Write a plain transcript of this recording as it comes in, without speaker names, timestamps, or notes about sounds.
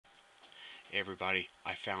Hey everybody,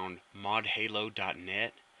 I found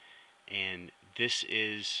modhalo.net, and this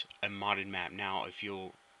is a modded map. Now, if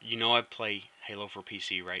you know I play Halo for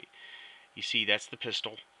PC, right? You see that's the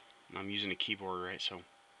pistol. I'm using a keyboard, right? So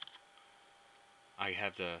I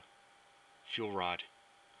have the fuel rod.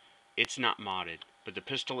 It's not modded, but the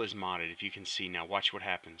pistol is modded, if you can see. Now watch what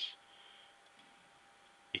happens.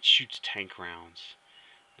 It shoots tank rounds.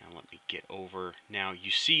 Now let me get over. Now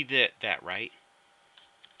you see that right?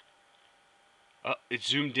 Oh, it's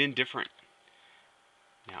zoomed in different.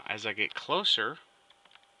 Now as I get closer,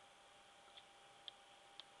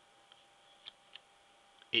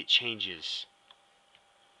 it changes.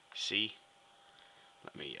 See?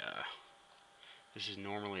 Let me, this is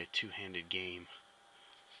normally a two-handed game.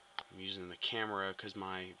 I'm using the camera because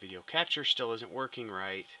my video capture still isn't working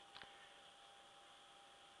right.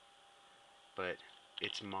 But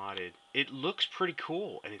it's modded. It looks pretty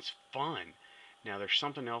cool and it's fun. Now there's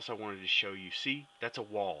something else I wanted to show you. See? That's a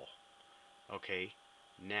wall. Okay?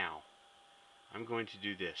 Now, I'm going to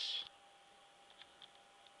do this.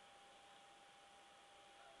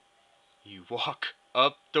 You walk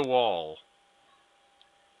up the wall.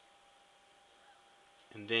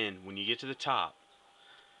 And then, when you get to the top,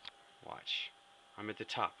 watch. I'm at the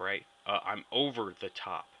top, right? I'm over the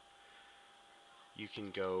top. You can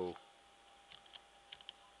go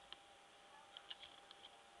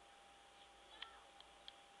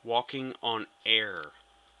walking on air,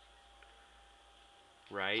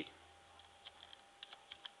 right?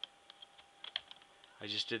 I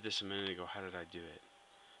just did this a minute ago. How did I do it?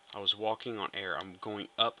 I was walking on air. I'm going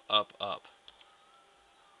up, up, up.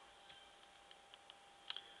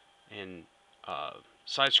 And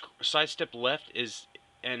sidestep left is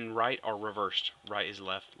and right are reversed. Right is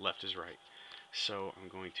left, left is right. So I'm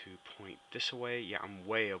going to point this away. Yeah, I'm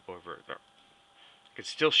way up over there. I can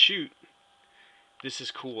still shoot. This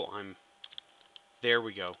is cool. There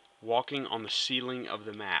we go. Walking on the ceiling of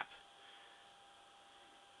the map.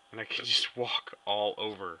 And I can just walk all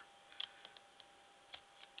over.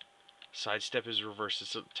 Sidestep is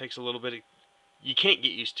reversed. It takes a little bit of... You can't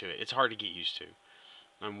get used to it. It's hard to get used to.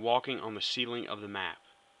 I'm walking on the ceiling of the map.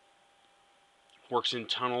 Works in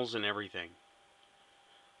tunnels and everything.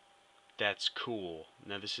 That's cool.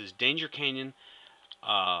 Now this is Danger Canyon,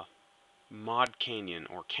 Mod Canyon,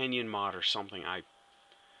 or Canyon Mod or something.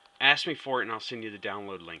 Ask me for it and I'll send you the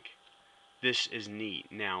download link. This is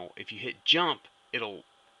neat. Now, if you hit jump, it'll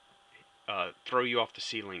throw you off the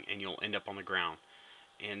ceiling and you'll end up on the ground.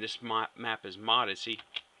 And this map is modded. See,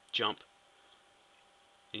 jump,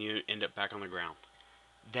 and you end up back on the ground.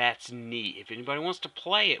 That's neat. If anybody wants to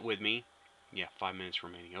play it with me, yeah, 5 minutes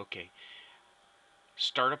remaining. Okay.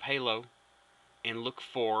 Start up Halo and look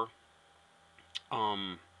for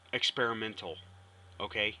experimental,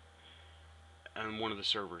 okay, on one of the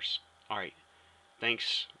servers. Alright,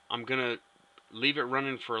 thanks. I'm gonna leave it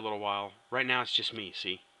running for a little while. Right now it's just me,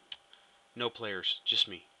 see? No players, just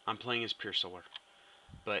me. I'm playing as Pure Solar.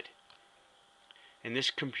 But, and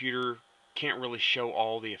this computer can't really show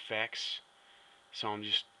all the effects, so I'm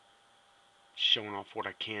just showing off what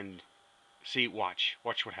I can. See, watch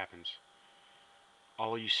what happens.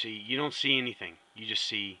 All you see, you don't see anything. You just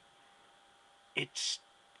see, it's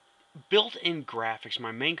built-in graphics.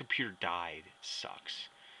 My main computer died. It sucks.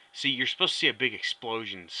 See, you're supposed to see a big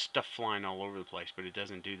explosion, stuff flying all over the place, but it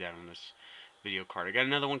doesn't do that on this video card. I got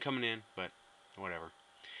another one coming in, but whatever.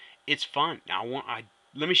 It's fun. Now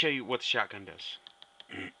let me show you what the shotgun does.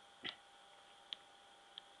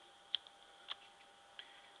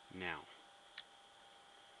 Now,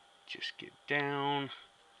 just get down,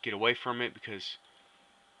 get away from it, because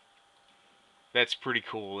that's pretty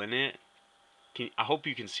cool, isn't it? I hope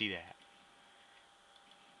you can see that.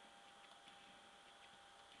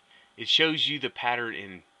 It shows you the pattern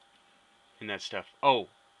in that stuff. Oh,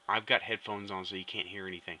 I've got headphones on so you can't hear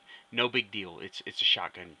anything. No big deal. It's a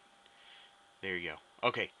shotgun. There you go.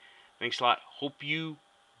 Okay. Thanks a lot. Hope you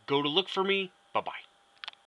go to look for me. Bye-bye.